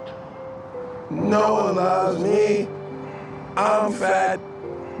No one loves me. I'm fat.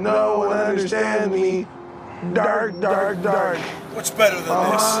 No one understands me. Dark, dark, dark. What's better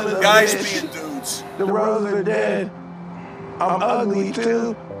than this? Guys being dudes. The roses are dead. I'm ugly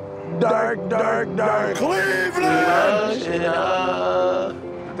too. Dark, dark, dark. Cleveland!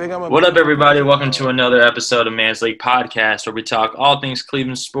 What up, everybody? Welcome to another episode of Man's League Podcast, where we talk all things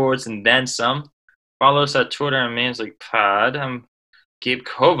Cleveland sports and then some. Follow us at Twitter at Man's League Pod. I'm Gabe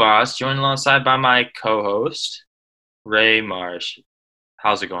Kovas, joined alongside by my co-host, Ray Marsh.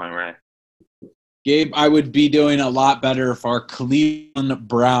 How's it going, Ray? Gabe, I would be doing a lot better if our Cleveland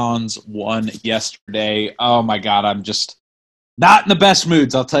Browns won yesterday. Oh, my God, I'm just not in the best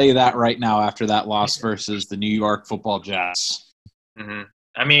moods. I'll tell you that right now after that loss versus the New York Football Jets. Mm-hmm.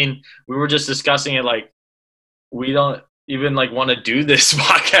 I mean, we were just discussing it like we don't even like want to do this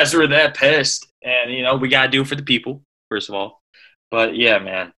podcast. We're that pissed. And, you know, we got to do it for the people, first of all. But, yeah,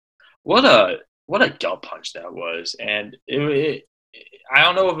 man, what a gut punch that was. And I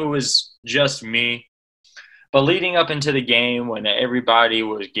don't know if it was just me, but leading up into the game when everybody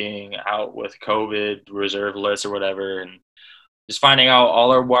was getting out with COVID reserve lists or whatever, and just finding out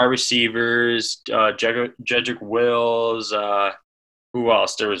all our wide receivers, Jedrick Wills, who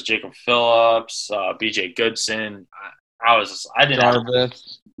else? There was Jacob Phillips, B.J. Goodson. Jarvis.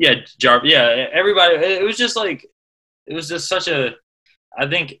 Yeah, everybody. It was just like it was just such a. I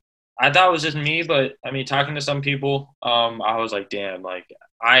thought it was just me, but I mean, talking to some people, I was like, damn, like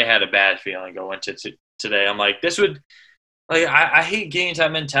I had a bad feeling going to today. I'm like, this would, like, I hate getting into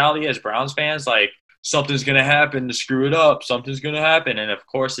that mentality as Browns fans, like something's gonna happen to screw it up, something's gonna happen, and of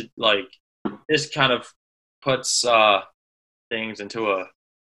course, it like this kind of puts things into a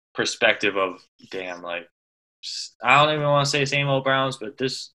perspective of damn, like I don't even want to say same old Browns, but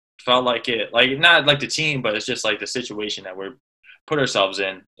this felt like it, like not like the team, but it's just like the situation that we're put ourselves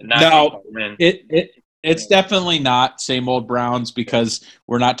in. It's definitely not same old Browns because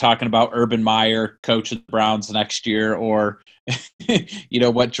we're not talking about Urban Meyer, coach of the Browns next year, or you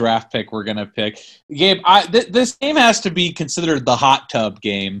know what draft pick we're gonna pick. Gabe, this game has to be considered the hot tub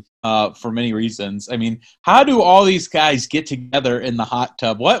game for many reasons. I mean, how do all these guys get together in the hot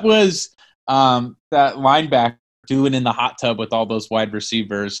tub? What was that linebacker doing in the hot tub with all those wide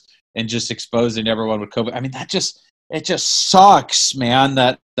receivers and just exposing everyone with COVID? I mean, it just sucks, man,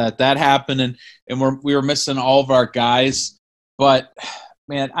 that happened, and we were missing all of our guys. But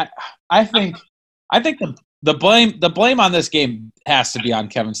man, I think the blame on this game has to be on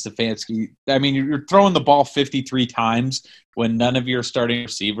Kevin Stefanski. I mean, you're throwing the ball 53 times when none of your starting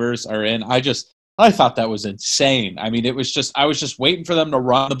receivers are in. I thought that was insane. I mean, I was just waiting for them to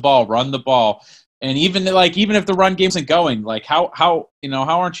run the ball. And even if the run game isn't going, like how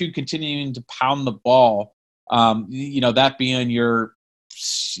aren't you continuing to pound the ball? That being your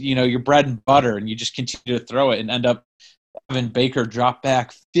bread and butter, and you just continue to throw it and end up having Baker drop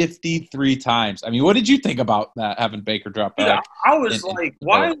back 53 times. I mean, what did you think about that, having Baker drop back? Yeah, I was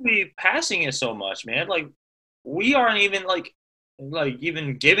why are we passing it so much, man? Like, we aren't even like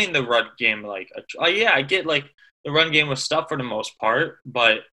even giving the run game I get like the run game was stuff for the most part,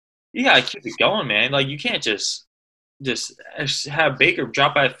 but you gotta keep it going, man. Like, you can't just have Baker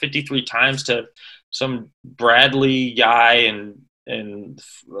drop back 53 times to some Bradley guy and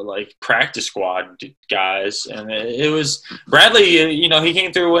like practice squad guys, and it was Bradley. He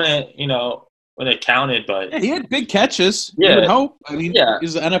came through when it counted, but yeah, he had big catches. Yeah, you would hope. I mean,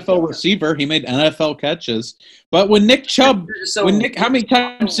 he's an NFL receiver. He made NFL catches. But when Nick Chubb, how many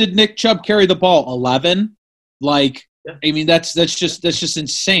times did Nick Chubb carry the ball? 11. Like, I mean, that's just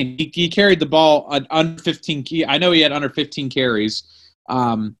insane. He carried the ball under 15. I know he had under 15 carries.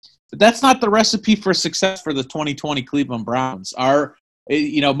 But that's not the recipe for success for the 2020 Cleveland Browns.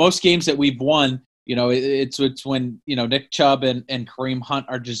 Most games that we've won, it's when, Nick Chubb and Kareem Hunt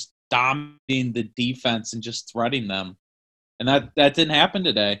are just dominating the defense and just threading them. And that didn't happen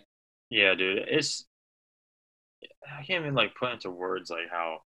today. Yeah, dude. I can't even put into words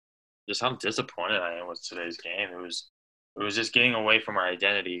how disappointed I am with today's game. It was just getting away from our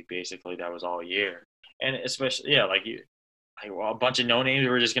identity, basically. That was all year. And especially, a bunch of no names.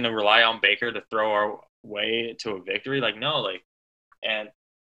 We're just going to rely on Baker to throw our way to a victory. And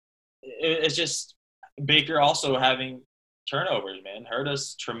it's just Baker also having turnovers, man, hurt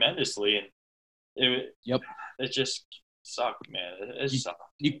us tremendously. And it just sucked, man. It sucked.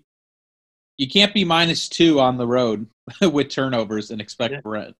 You can't be -2 on the road with turnovers and expect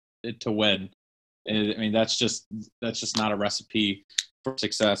it to win. I mean, that's just not a recipe for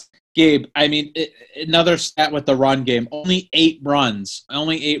success. Gabe, I mean, another stat with the run game, only 8 run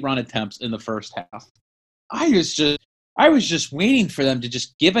attempts in the first half. I was just I was just waiting for them to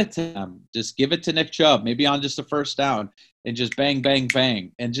just give it to them, just give it to Nick Chubb, maybe on just a first down, and just bang, bang,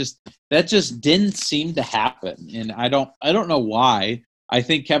 bang, and that just didn't seem to happen, and I don't know why. I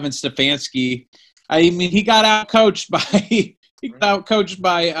think Kevin Stefanski, I mean, he got outcoached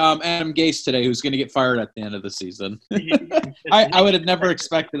by Adam Gase today, who's going to get fired at the end of the season. I would have never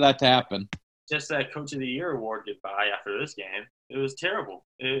expected that to happen. Just that Coach of the Year award goodbye after this game. It was terrible.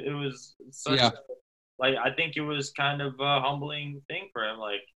 It was such I think it was kind of a humbling thing for him.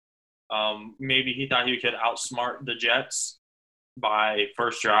 Maybe he thought he could outsmart the Jets by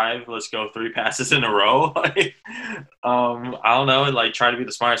first drive. Let's go 3 passes in a row. I don't know. Try to be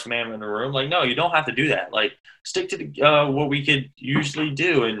the smartest man in the room. No, you don't have to do that. Stick to what we could usually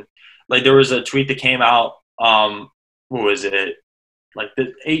do. And there was a tweet that came out. What was it?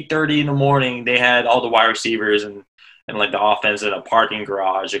 The 8:30 in the morning, they had all the wide receivers and the offense in a parking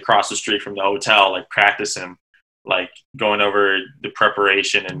garage across the street from the hotel, practicing, going over the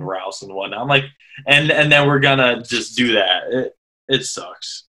preparation and routes and whatnot. I'm like, and then we're gonna just do that. It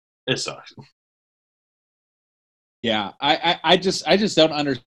sucks. It sucks. Yeah, I just don't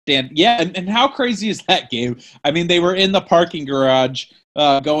understand. Yeah, and how crazy is that game? I mean, they were in the parking garage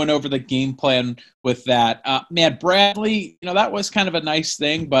going over the game plan with that. Man, Bradley, that was kind of a nice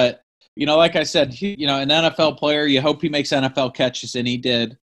thing, but like I said, an NFL player, you hope he makes NFL catches, and he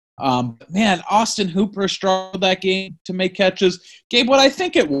did. Man, Austin Hooper struggled that game to make catches. Gabe, what I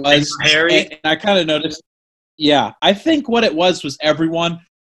think it was, and I kind of noticed, I think what it was everyone.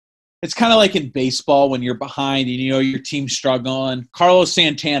 It's kind of like in baseball when you're behind and your team's struggling. Carlos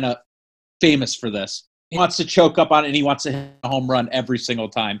Santana, famous for this. He wants to choke up on it, and he wants to hit a home run every single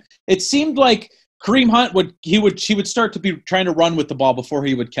time. It seemed like Kareem Hunt would start to be trying to run with the ball before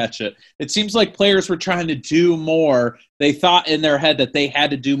he would catch it. It seems like players were trying to do more. They thought in their head that they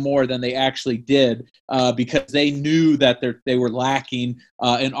had to do more than they actually did because they knew that they were lacking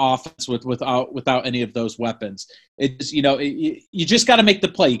in offense without any of those weapons. It just, you just got to make the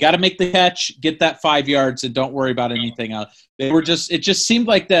play. You got to make the catch, get that 5 yards, and don't worry about anything else. It just seemed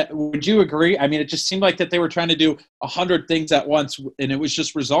like that. Would you agree? I mean, it just seemed like that they were trying to do 100 things at once, and it was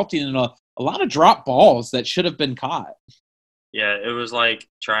just resulting in a lot of drop balls that should have been caught. Yeah, it was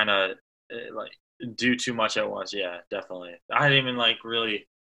trying to do too much at once. Yeah, definitely. I didn't even really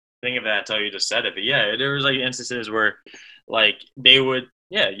think of that until you just said it. But yeah, there was instances where they would,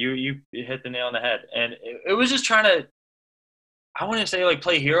 you hit the nail on the head, and it was just trying to. I wouldn't say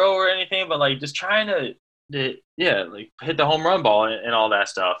play hero or anything, but just trying to hit the home run ball and all that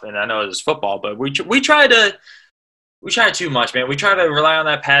stuff. And I know it's football, but we try too much, man. We try to rely on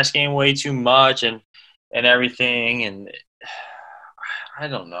that pass game way too much and everything. And I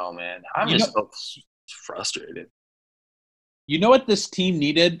don't know, man. I'm just so frustrated. You know what this team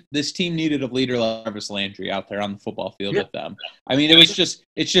needed? This team needed a leader like Jarvis Landry out there on the football field with them. I mean, it's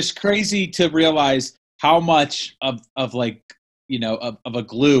just crazy to realize how much of a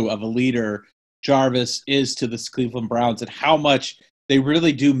glue, of a leader Jarvis is to the Cleveland Browns, and how much they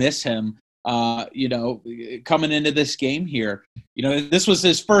really do miss him. Coming into this game here, this was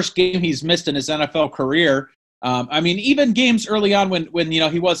his first game he's missed in his NFL career. I mean, even games early on when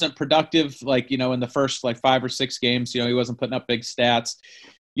he wasn't productive, in the first 5 or 6 games, he wasn't putting up big stats.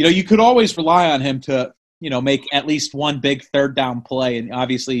 You could always rely on him to, make at least one big third down play. And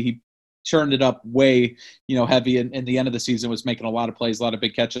obviously he churned it up way, heavy in the end of the season, was making a lot of plays, a lot of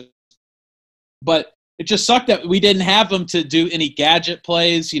big catches. But it just sucked that we didn't have him to do any gadget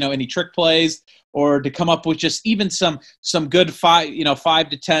plays, any trick plays, or to come up with just even some good 5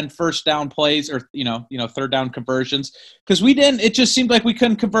 to 10 first down plays, or third down conversions, because we didn't. It just seemed like we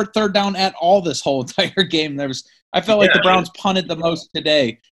couldn't convert third down at all this whole entire game. I felt like the Browns punted the most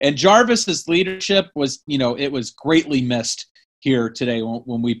today, and Jarvis's leadership was it was greatly missed here today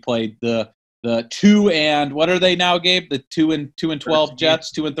when we played the 2 and what are they now, Gabe? The 2 and 12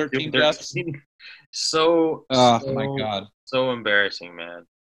 Jets, 2 and 13 Jets. My God, so embarrassing, man.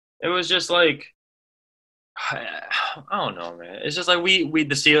 It was just I don't know, man. It's just we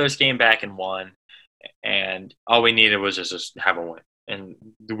the Steelers came back and won, and all we needed was just have a win, and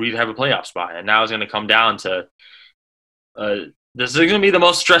we'd have a playoff spot. And now it's going to come down to this is going to be the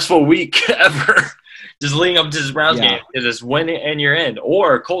most stressful week ever. Just leading up to this Browns game, is this win and you're in,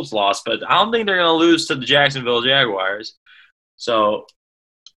 or Colts loss. But I don't think they're going to lose to the Jacksonville Jaguars. So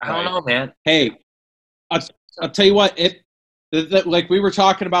I don't know, man. Hey, I'll tell you what. Like we were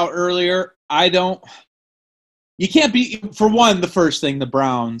talking about earlier, you can't be, for one, the first thing, the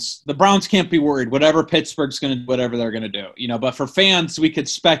Browns can't be worried. Whatever Pittsburgh's going to do, whatever they're going to do, but for fans, we could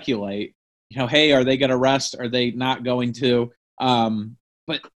speculate, hey, are they going to rest? Are they not going to?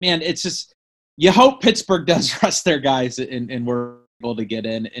 But man, it's just, you hope Pittsburgh does rest their guys and we're able to get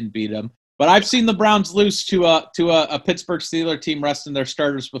in and beat them. But I've seen the Browns lose to a Pittsburgh Steelers team resting their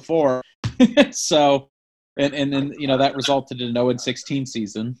starters before. So, and then, you know, that resulted in an 0-16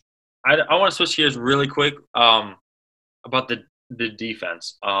 season. I want to switch gears really quick about the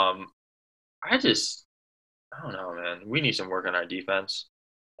defense. I don't know, man. We need some work on our defense.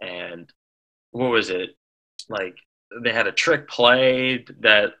 And what was it? Like, they had a trick play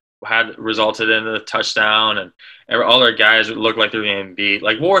that had resulted in a touchdown, and all their guys looked like they were getting beat.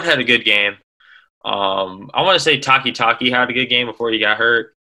 Like, Ward had a good game. I want to say Taki had a good game before he got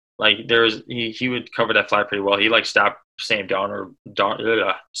hurt. Like, he would cover that flat pretty well. He, like, stopped Sam Darnold.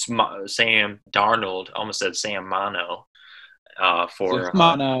 I almost said Sam Mono.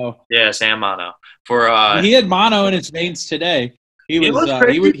 Mono. Yeah, Sam Mono. He had mono in his veins today. He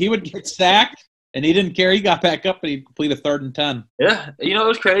would get sacked, and he didn't care. He got back up, and he completed a 3rd and 10. Yeah, you know, it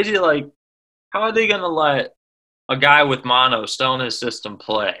was crazy. Like, how are they going to let a guy with mono still in his system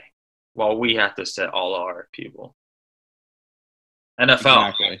play while we have to set all our people? NFL.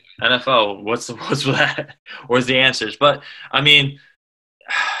 Exactly. NFL, what's that? Where's the answers? But, I mean,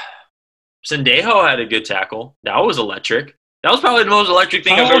 Sendejo had a good tackle. That was electric. That was probably the most electric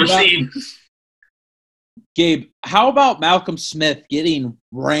thing I've ever seen. Gabe, how about Malcolm Smith getting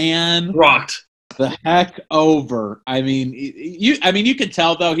rocked the heck over? I mean, you could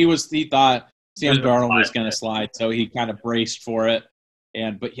tell though he thought Sam Darnold was going to slide, so he kind of braced for it.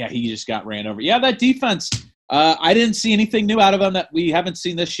 But yeah, he just got ran over. Yeah, that defense. I didn't see anything new out of them that we haven't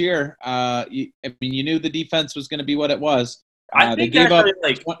seen this year. You knew the defense was going to be what it was. I think they gave up.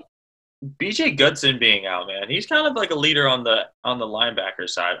 Like, B.J. Goodson being out, man, he's kind of like a leader on the linebacker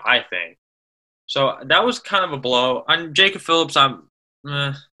side, I think. So that was kind of a blow. On Jacob Phillips,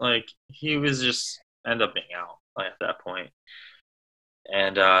 he was just end up being out at that point.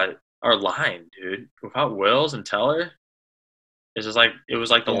 And our line, dude, without Wills and Teller, it's just like it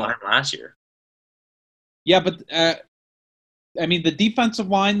was like the line last year. Yeah, but the defensive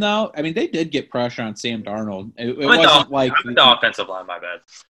line though, they did get pressure on Sam Darnold. It wasn't like the offensive line. My bad.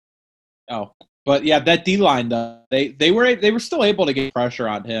 Oh, but yeah, that D line though, they were still able to get pressure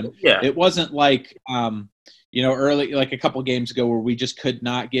on him. Yeah, it wasn't like early, like a couple games ago where we just could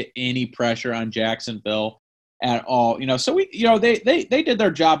not get any pressure on Jacksonville at all. So they did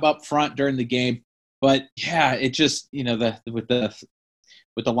their job up front during the game, but yeah, it just with the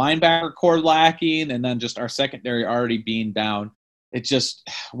linebacker core lacking and then just our secondary already being down, it just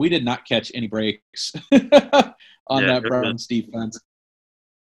we did not catch any breaks on that Browns defense.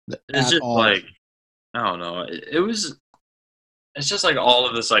 It's just like I don't know. It's just like all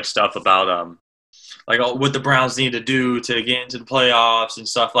of this like stuff about what the Browns need to do to get into the playoffs and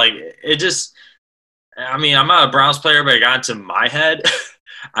stuff. Like it just. I'm not a Browns player, but it got into my head.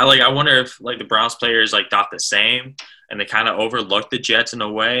 I wonder if like the Browns players like thought the same and they kind of overlooked the Jets in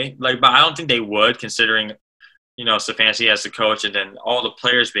a way. But I don't think they would, considering Stefanski as the coach and then all the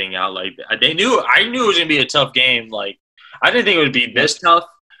players being out. Like I knew it was gonna be a tough game. Like I didn't think it would be this tough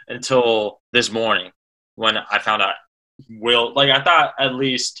until this morning when I found out I thought at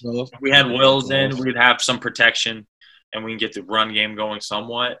least if we had Wills in, we'd have some protection and we can get the run game going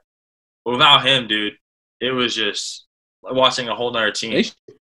somewhat. But without him, dude, it was just watching a whole nother team.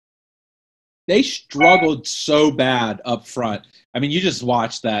 They struggled so bad up front. You just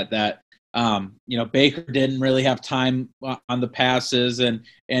watched that Baker didn't really have time on the passes and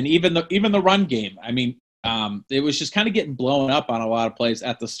even the run game. It was just kind of getting blown up on a lot of plays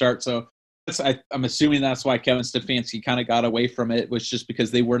at the start. So I'm assuming that's why Kevin Stefanski kind of got away from it, was just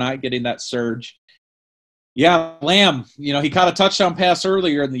because they were not getting that surge. Yeah, Lamb, he caught a touchdown pass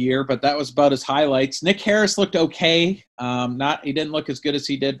earlier in the year, but that was about his highlights. Nick Harris looked okay. He didn't look as good as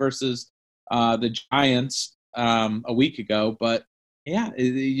he did versus the Giants a week ago. But, yeah,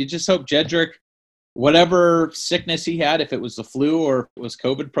 you just hope Jedrick, whatever sickness he had, if it was the flu or if it was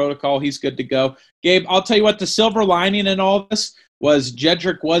COVID protocol, he's good to go. Gabe, I'll tell you what, the silver lining in all this was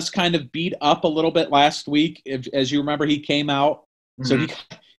Jedrick was kind of beat up a little bit last week. As you remember, he came out. Mm-hmm. So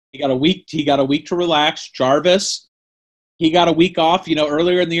he got a week to relax. Jarvis, he got a week off.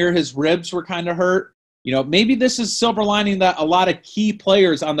 Earlier in the year, his ribs were kind of hurt. Maybe this is silver lining that a lot of key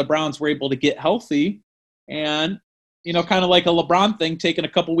players on the Browns were able to get healthy and, kind of like a LeBron thing, taking a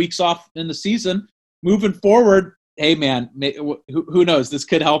couple weeks off in the season. Moving forward, hey, man, who knows? This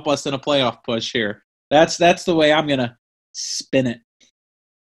could help us in a playoff push here. That's the way I'm going to spin it.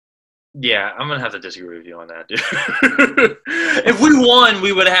 Yeah, I'm gonna have to disagree with you on that, dude. If we won,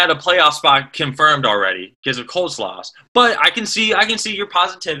 we would have had a playoff spot confirmed already because of Colts loss. But I can see your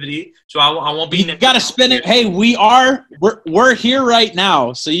positivity, so I won't be. You got to spin it. Hey, we're here right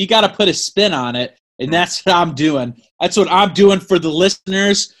now, so you got to put a spin on it, and that's what I'm doing. That's what I'm doing for the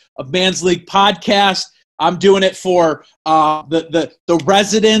listeners of Man's League Podcast. I'm doing it for the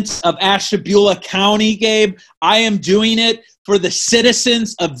residents of Ashtabula County, Gabe. I am doing it for the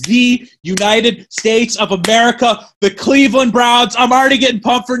citizens of the United States of America, the Cleveland Browns. I'm already getting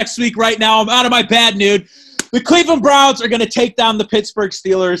pumped for next week right now. I'm out of my bad mood. The Cleveland Browns are going to take down the Pittsburgh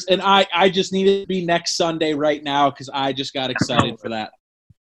Steelers, and I just need it to be next Sunday right now because I just got excited for that.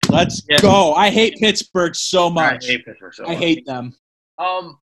 Let's go. I hate Pittsburgh so much. I hate Pittsburgh so much. I hate them.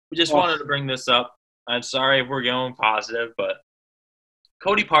 We just wanted to bring this up. I'm sorry if we're going positive, but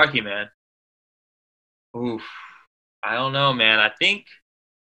Cody Parkey, man. Oof. I don't know, man. I think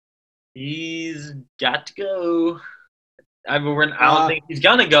he's got to go. I don't think he's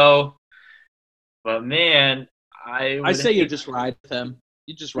gonna go. But man, I say you just ride with him.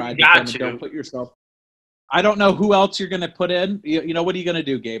 You just ride with him and don't put yourself. I don't know who else you're gonna put in. You know, what are you gonna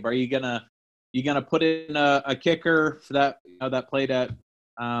do, Gabe? Are you gonna put in a kicker for that? You know, that played at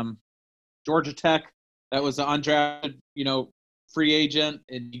Georgia Tech. That was an undrafted, free agent,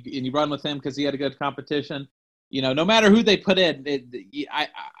 and you run with him because he had a good competition. No matter who they put in,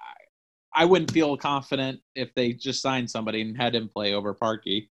 I wouldn't feel confident if they just signed somebody and had him play over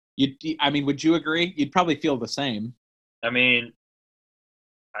Parkey. Would you agree? You'd probably feel the same. I mean,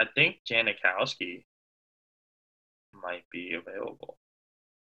 I think Janikowski might be available.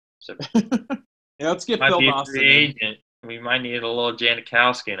 So let's get Phil Dawson. Free agent. We might need a little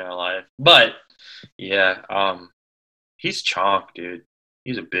Janikowski in our life, but yeah, he's chonk, dude.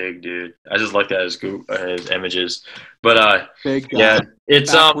 He's a big dude. I just looked at his images, but big guy. Yeah,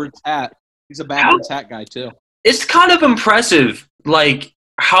 it's backwards hat. He's a backwards hat guy too. It's kind of impressive, like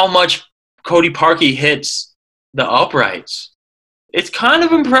how much Cody Parkey hits the uprights. It's kind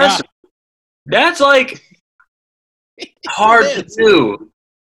of impressive. Yeah. That's like hard to do.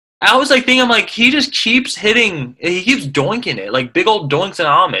 I was like thinking, he just keeps hitting. He keeps doinking it, like big old doinks in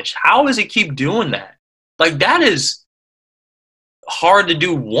Amish. How does he keep doing that? Like that is hard to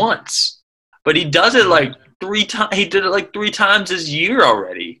do once, but he does it like 3 times. He did it like 3 times this year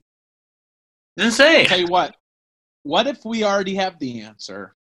already. It's insane. I'll tell you what if we already have the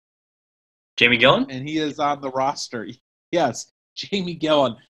answer? Jamie Gillen? And he is on the roster. Yes, Jamie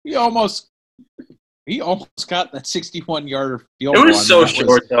Gillen. He almost got that 61-yarder field goal. It was so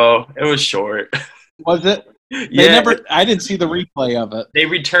short, though. It was short. Was it? Yeah. I didn't see the replay of it. They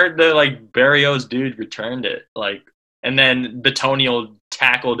returned Barrios dude returned it, and then Bitonio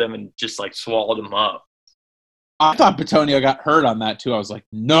tackled him and just swallowed him up. I thought Bitonio got hurt on that too. I was like,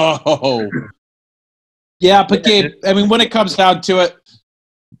 no. Yeah, but Gabe, when it comes down to it,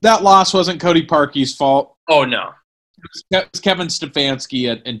 that loss wasn't Cody Parkey's fault. Oh no, it was Kevin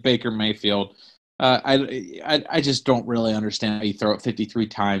Stefanski and Baker Mayfield. I just don't really understand how you throw it 53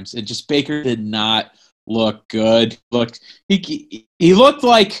 times. It just Baker did not look good. He looked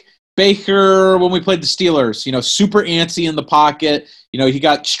like Baker when we played the Steelers. Super antsy in the pocket. He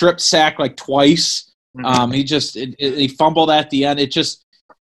got strip sacked twice. Mm-hmm. He fumbled at the end.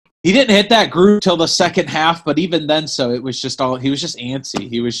 He didn't hit that groove till the second half, but even then, he was just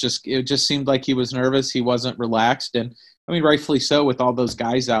antsy. It just seemed like he was nervous. He wasn't relaxed, and rightfully so with all those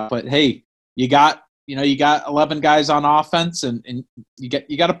guys out. But hey, you got 11 guys on offense, and you got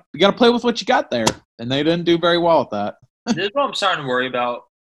to play with what you got there, and they didn't do very well at that. This is what I'm starting to worry about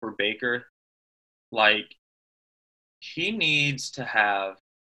for Baker. He needs to have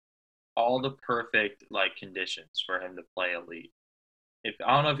all the perfect conditions for him to play elite.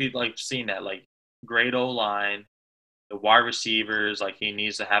 I don't know if you've seen that, great O-line, the wide receivers, he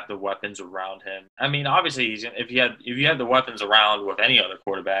needs to have the weapons around him. Obviously if you have the weapons around with any other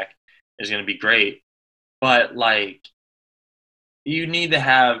quarterback, it's going to be great. But you need to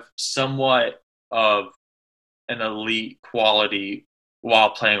have somewhat of an elite quality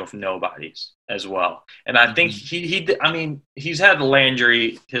while playing with nobodies as well. And I think he's had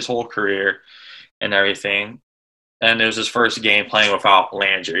Landry his whole career and everything. And it was his first game playing without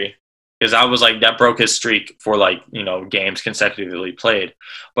Landry. Because I was that broke his streak for games consecutively played.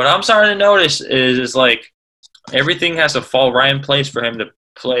 But I'm starting to notice is everything has to fall right in place for him to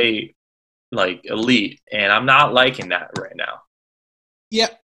play elite. And I'm not liking that right now. Yeah.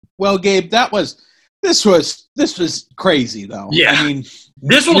 Well, Gabe, this was crazy though. Yeah.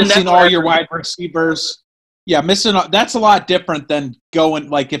 This will missing all your wide receivers. Yeah, that's a lot different than going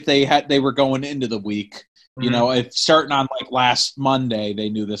if they were going into the week. You know, if starting on like last Monday, they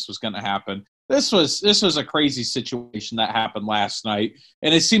knew this was going to happen. This was a crazy situation that happened last night,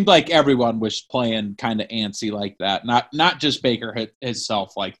 and it seemed like everyone was playing kind of antsy like that. Not just Baker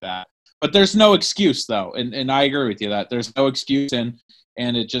himself like that, but there's no excuse though, and I agree with you that there's no excuse, and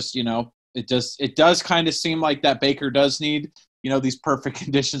it just it does kind of seem like that Baker does need these perfect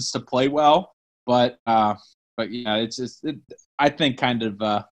conditions to play well, but yeah, it's just I think kind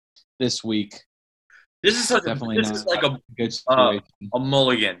of this week. This is like a good situation. A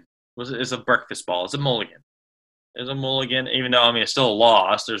mulligan. It's a breakfast ball. It's a mulligan. It's a mulligan, even though it's still a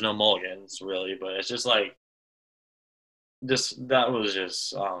loss. There's no mulligans really, but it's just like that was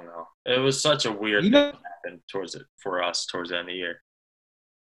just I don't know. It was such a weird thing that happened for us towards the end of the year.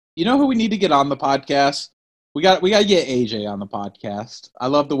 You know who we need to get on the podcast? We got to get AJ on the podcast. I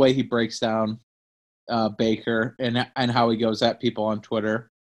love the way he breaks down Baker and how he goes at people on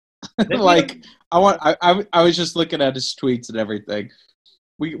Twitter. Like I was just looking at his tweets and everything.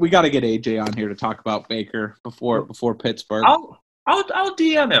 We got to get AJ on here to talk about Baker before Pittsburgh. I'll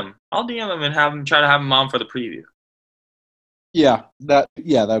DM him. I'll DM him and try to have him on for the preview. Yeah, that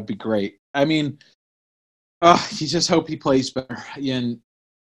would be great. I mean, you just hope he plays better. And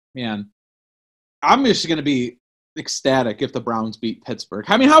man, I'm just going to be ecstatic if the Browns beat Pittsburgh.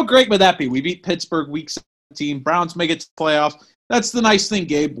 I mean, how great would that be? We beat Pittsburgh week 17. Browns make it to the playoffs. That's the nice thing,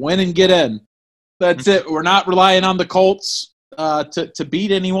 Gabe. Win and get in. That's it. We're not relying on the Colts to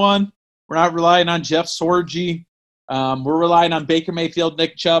beat anyone. We're not relying on Jeff Sorgi. We're relying on Baker Mayfield,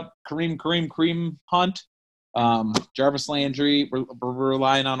 Nick Chubb, Kareem Hunt, Jarvis Landry. We're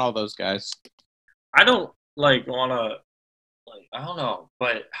relying on all those guys. I don't want to. I don't know,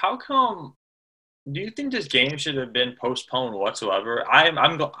 but how come? Do you think this game should have been postponed whatsoever?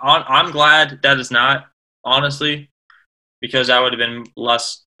 I'm glad that it's not, honestly, because that would have been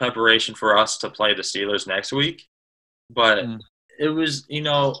less preparation for us to play the Steelers next week. But it was,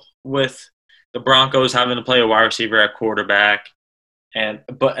 with the Broncos having to play a wide receiver at quarterback, and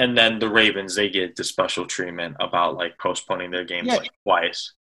then the Ravens, they get the special treatment about postponing their games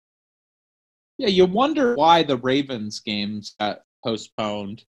twice. Yeah, you wonder why the Ravens games got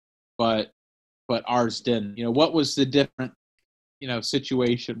postponed, but ours didn't. What was the different,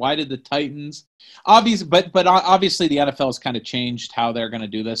 situation? Why did the Titans? Obviously, but obviously the NFL has kind of changed how they're going to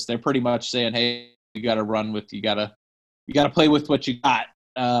do this. They're pretty much saying, "Hey, you got to run with you got to play with what you got."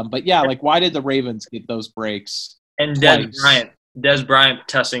 But yeah, why did the Ravens get those breaks? And Dez Bryant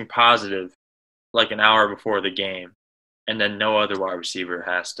testing positive an hour before the game, and then no other wide receiver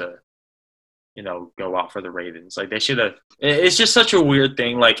has to go out for the Ravens. They should have. It's just such a weird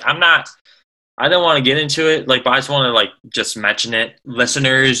thing. I don't want to get into it. But I just want to just mention it.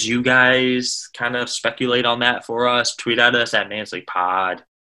 Listeners, you guys kind of speculate on that for us. Tweet at us at Mansley Pod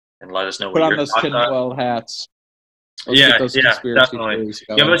and let us know what your thoughts are. Put on those tinfoil hats. Let's definitely.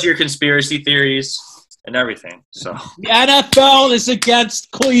 Give us your conspiracy theories and everything. So the NFL is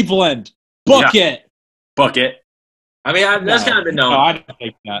against Cleveland. Book it. I mean, that's kind of been known. No, I don't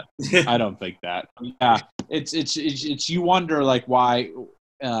think that. I don't think that. Yeah, it's you wonder why,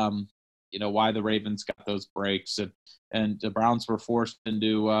 why the Ravens got those breaks and the Browns were forced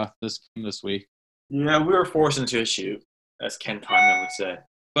into this game this week. Yeah, we were forced into a shoot, as Ken Conlon would say.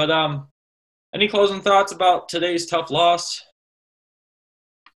 But any closing thoughts about today's tough loss?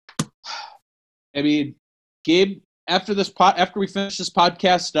 I mean, Gabe, after we finish this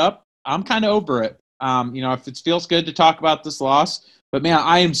podcast up, I'm kind of over it. If it feels good to talk about this loss, but man,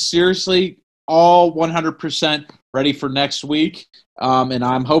 I am seriously all 100% ready for next week. And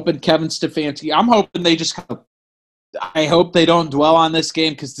I'm hoping Kevin Stefanski, I'm hoping they just I hope they don't dwell on this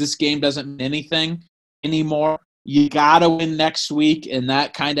game because this game doesn't mean anything anymore. You got to win next week, and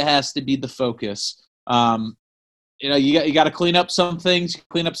that kind of has to be the focus. You got to clean up some things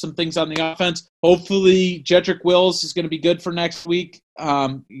on the offense. Hopefully, Jedrick Wills is going to be good for next week.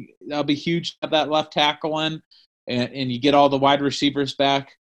 That'll be huge to have that left tackle in, and you get all the wide receivers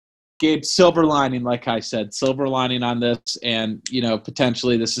back. Gabe, silver lining, like I said, silver lining on this, and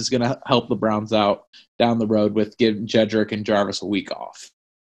potentially this is going to help the Browns out down the road with giving Jedrick and Jarvis a week off.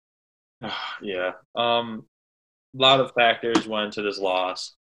 Yeah, a lot of factors went into this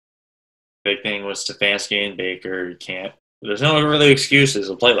loss. Big thing was Stefanski and Baker. There's no really excuses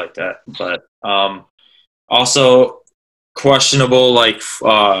to play like that. But also questionable,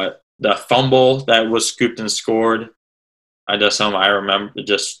 the fumble that was scooped and scored. I just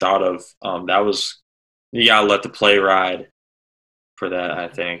thought of that was, you gotta let the play ride for that. I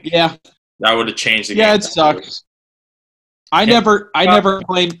think. Yeah. That would have changed the game. Yeah, it sucks. I never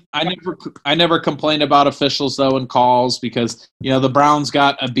complain about officials though in calls because the Browns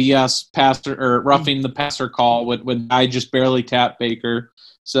got a BS passer or roughing the passer call when I just barely tapped Baker.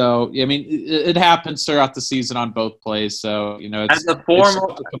 So I mean it happens throughout the season on both plays. So as a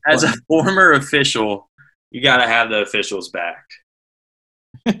former official, you got to have the officials back.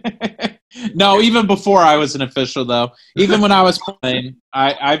 No, even before I was an official though, even when I was playing,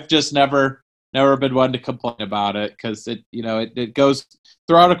 I've just never been one to complain about it because it goes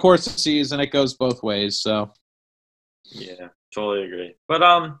throughout the course of the season. It goes both ways. So, yeah, totally agree. But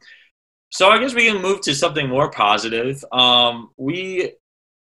so I guess we can move to something more positive. I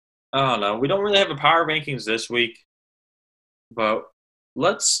don't know. We don't really have a power rankings this week, but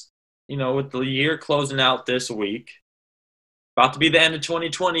let's with the year closing out this week, about to be the end of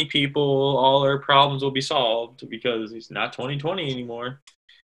 2020. People, all our problems will be solved because it's not 2020 anymore.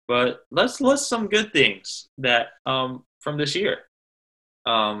 But let's list some good things that from this year.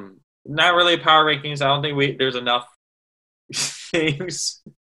 Not really power rankings. I don't think there's enough things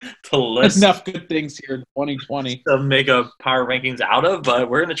to list. Enough good things here in 2020 to make a power rankings out of, but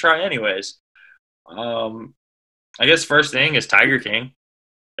we're gonna try anyways. I guess first thing is Tiger King.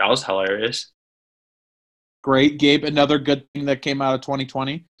 That was hilarious. Great, Gabe. Another good thing that came out of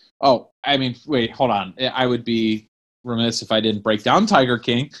 2020. Oh, I mean, wait, hold on. I would be remiss if I didn't break down Tiger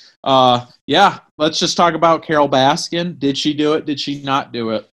King. Yeah, let's just talk about Carole Baskin. Did she do it? Did she not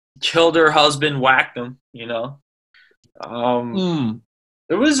do it? Killed her husband, whacked him. It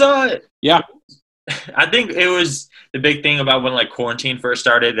was yeah. I think it was the big thing about when quarantine first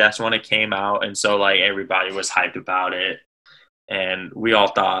started. That's when it came out, and so everybody was hyped about it, and we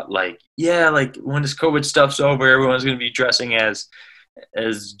all thought when this COVID stuff's over, everyone's gonna be dressing as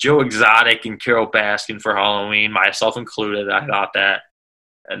Joe Exotic and Carole Baskin for Halloween, myself included. I thought that,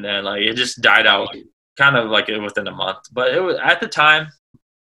 and then it just died out kind of within a month. But it was at the time,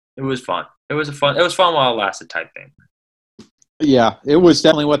 it was fun. It was fun while it lasted type thing. Yeah, it was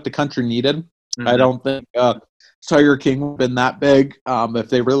definitely what the country needed. Mm-hmm. I don't think Tiger King would have been that big if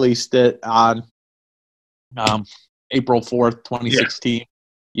they released it on April 4th, 2016. Yeah.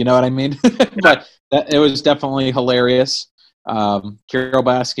 You know what I mean? But it was definitely hilarious. Carole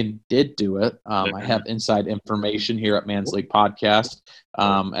Baskin did do it. I have inside information here at Man's League Podcast.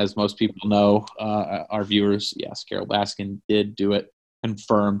 As most people know, our viewers, yes, Carole Baskin did do it.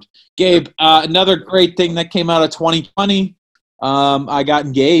 Confirmed. Gabe, another great thing that came out of 2020, I got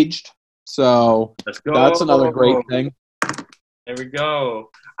engaged. So that's another great thing. There we go.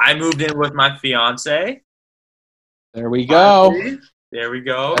 I moved in with my fiance. There we go. There we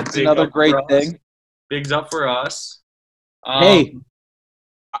go. That's another great thing. Bigs up for us. Hey,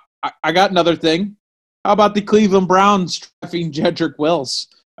 I got another thing. How about the Cleveland Browns drafting Jedrick Wills?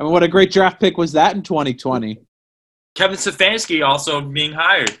 I mean, what a great draft pick was that in 2020. Kevin Stefanski also being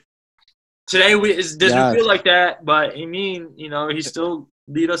hired. Today doesn't feel like that, but he still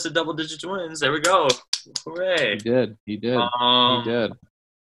lead us to double-digit wins. There we go. Hooray. He did.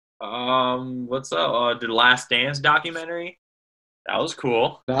 What's up? The Last Dance documentary? That was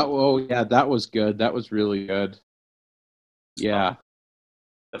cool. That was good. That was really good. Yeah.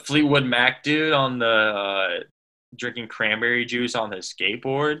 The Fleetwood Mac dude on the drinking cranberry juice on his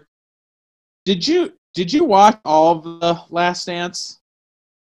skateboard. Did you watch all of the Last Dance?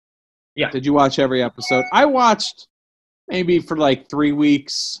 Yeah. Did you watch every episode? I watched maybe for 3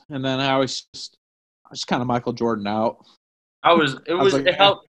 weeks, and then I was kind of Michael Jordan out. It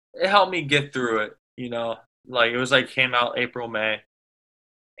helped me get through it, it was came out April, May,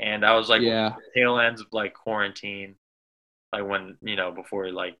 and I was the tail ends of quarantine, when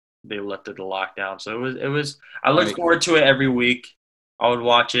before they lifted the lockdown. So it was I looked forward to it every week. I would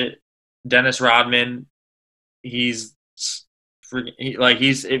watch it. Dennis Rodman, he's swag.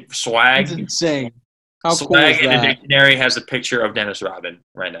 He's insane. How swag cool is in that? a dictionary has a picture of Dennis Rodman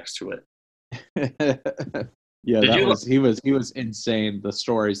right next to it. Yeah, he was insane. The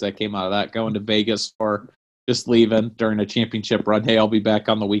stories that came out of that, going to Vegas for just leaving during a championship run. Hey, I'll be back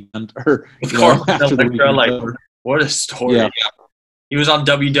on the weekend or after the weekend. What a story! Yeah. He was on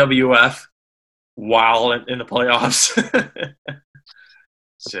WWF while in the playoffs.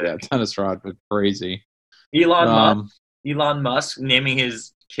 Yeah, Dennis Rodman, crazy. Elon Musk naming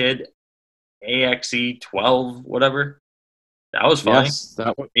his kid AXE12, whatever. That was funny. Yes,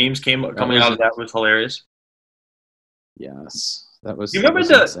 memes coming out of that was hilarious. Yes, that was.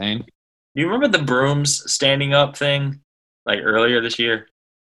 Insane. Do you remember the brooms standing up thing, earlier this year?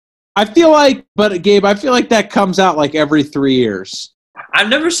 I feel Gabe, I feel like that comes out every 3 years. I've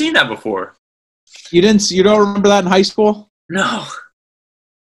never seen that before. You don't remember that in high school? No.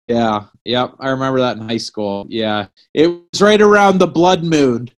 Yeah, yep. I remember that in high school. Yeah, it was right around the blood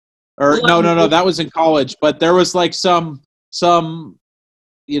moon, or no, that was in college. But there was like some something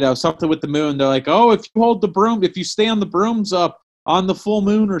with the moon. They're like, oh, if you hold the broom, if you stand the brooms up on the full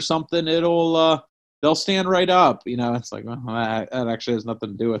moon or something, it'll they'll stand right up. It's like, well, that actually has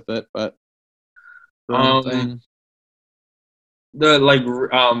nothing to do with it, but thing.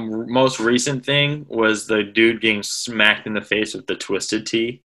 The most recent thing was the dude getting smacked in the face with the Twisted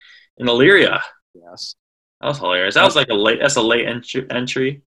Tea in Elyria. Yes, that was hilarious. That was like a late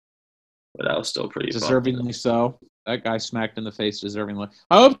entry, but that was still pretty deservingly fun. so. That guy smacked in the face deservingly.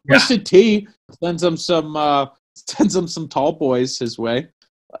 I hope Twisted Tea sends him some tall boys his way.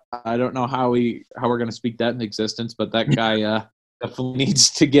 I don't know how we're gonna speak that into existence, but that guy definitely needs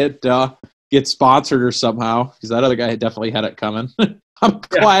to get sponsored or somehow, because that other guy definitely had it coming. I'm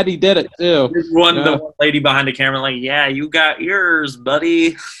glad he did it too. The one lady behind the camera, like, yeah, you got yours,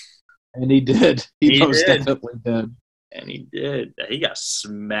 buddy. And he did. He most definitely did. And he did. He got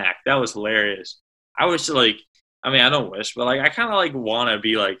smacked. That was hilarious. I wish I don't wish, but I kind of want to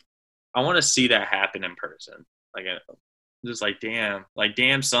be I want to see that happen in person. Just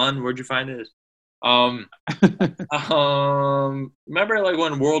damn, son, where'd you find this? Remember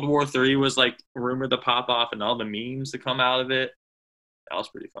when World War III was rumored to pop off and all the memes to come out of it? That was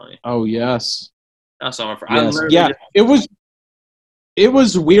pretty funny. Oh yes. That's summer for It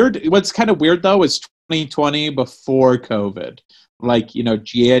was weird. What's kind of weird though is 2020 before COVID.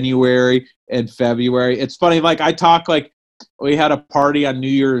 January and February. It's funny, I talk we had a party on New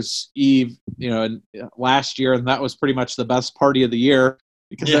Year's Eve, last year, and that was pretty much the best party of the year.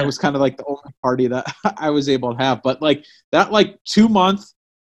 Because that was kind of the only party that I was able to have. But that 2 month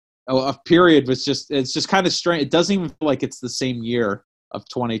of period was it's just kind of strange. It doesn't even feel like it's the same year of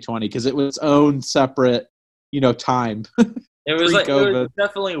 2020 because it was its own separate, time. It was it was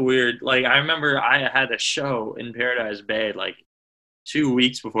definitely weird. I remember I had a show in Paradise Bay 2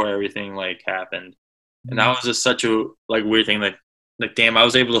 weeks before everything happened. And that was just such a weird thing. Damn, I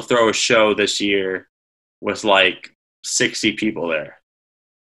was able to throw a show this year with 60 people there.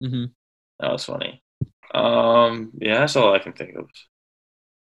 Mm-hmm. That was funny. Yeah, that's all I can think of.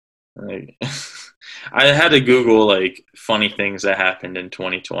 I had to Google funny things that happened in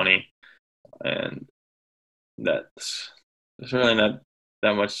 2020, and there's really not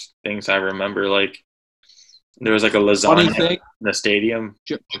that much things I remember. There was a lasagna in the stadium.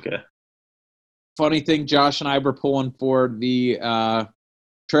 Okay. Funny thing, Josh and I were pulling for the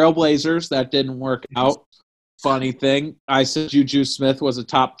Trailblazers. That didn't work out. Funny thing, I said Juju Smith was a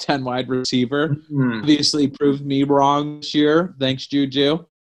top 10 wide receiver. Mm-hmm. Obviously proved me wrong this year. Thanks, Juju.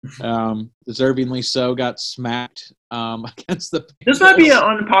 Deservingly so, got smacked against the Bengals. This might be an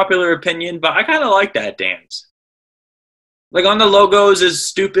unpopular opinion, but I kind of like that dance. On the logos is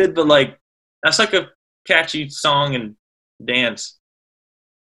stupid, but that's a catchy song and dance.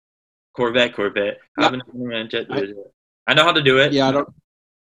 Corvette. Yep. I know how to do it. Yeah,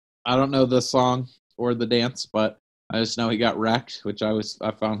 I don't know the song or the dance, but I just know he got wrecked, which I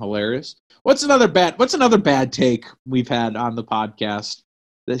found hilarious. What's another bad take we've had on the podcast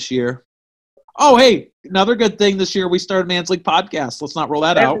this year? Oh, hey, another good thing this year, we started Man's League Podcast. Let's not roll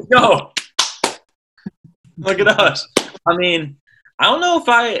that out. Go. Look at us. I don't know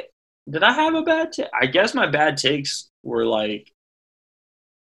if did I have a bad take? I guess my bad takes were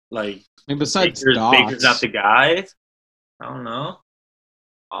besides Baker's not the guy. I don't know.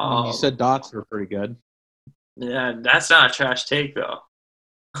 You said Dots were pretty good. Yeah, that's not a trash take though.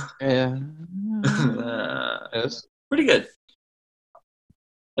 Yeah, it's pretty good,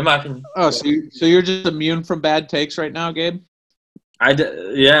 in my opinion. Oh, so you're just immune from bad takes right now, Gabe?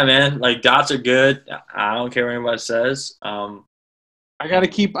 Yeah, man. Dots are good. I don't care what anybody says. I gotta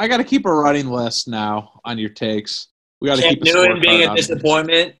keep a running list now on your takes. We gotta keep Newton being a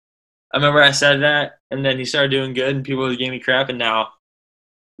disappointment. I remember I said that, and then he started doing good, and people gave me crap, and now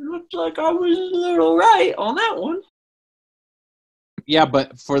it looked like I was a little right on that one. Yeah,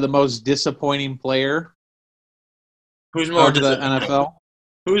 but for the most disappointing player, who's more of the NFL?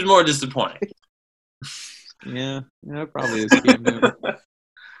 Who's more disappointing? Yeah, it probably is Cam Newton.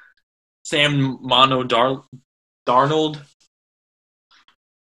 Sam Mono Darnold,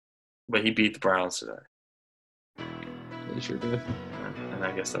 but he beat the Browns today. They sure did. And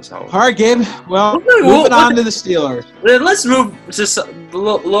I guess that's how. All right, Gabe. Well, moving on to the Steelers. Let's move to a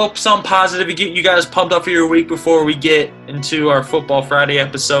little something positive to get you guys pumped up for your week before we get into our Football Friday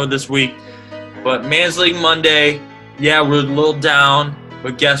episode this week. But Man's League Monday, yeah, we're a little down,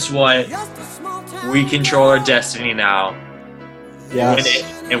 but guess what? We control our destiny now. Yes. We're in it,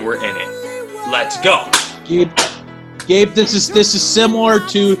 and we're in it. Let's go. Gabe, Gabe, this is similar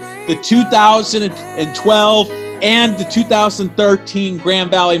to the 2012 and the 2013 Grand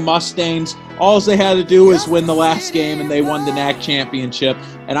Valley Mustangs. All they had to do was win the last game, and they won the NAC championship.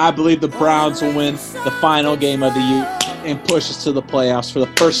 And I believe the Browns will win the final game of the year and push us to the playoffs for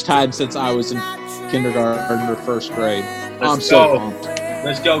the first time since I was in kindergarten or first grade. I'm so pumped.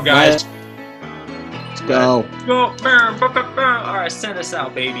 Let's go, guys. Let's go. Go. All right, send us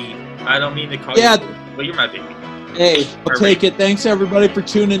out, baby. I don't mean to call you, but you're my baby. Hey, I'll take it. Thanks, everybody, for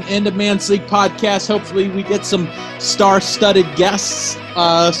tuning in to Man's League Podcast. Hopefully we get some star-studded guests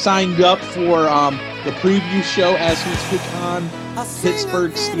signed up for the preview show as we take on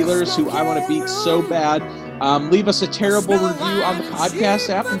Pittsburgh Steelers, who I want to beat so bad. Leave us a terrible review on the podcast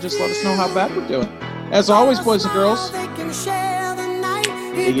app and just let us know how bad we're doing. As always, boys and girls, take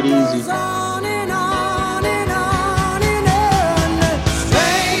it easy.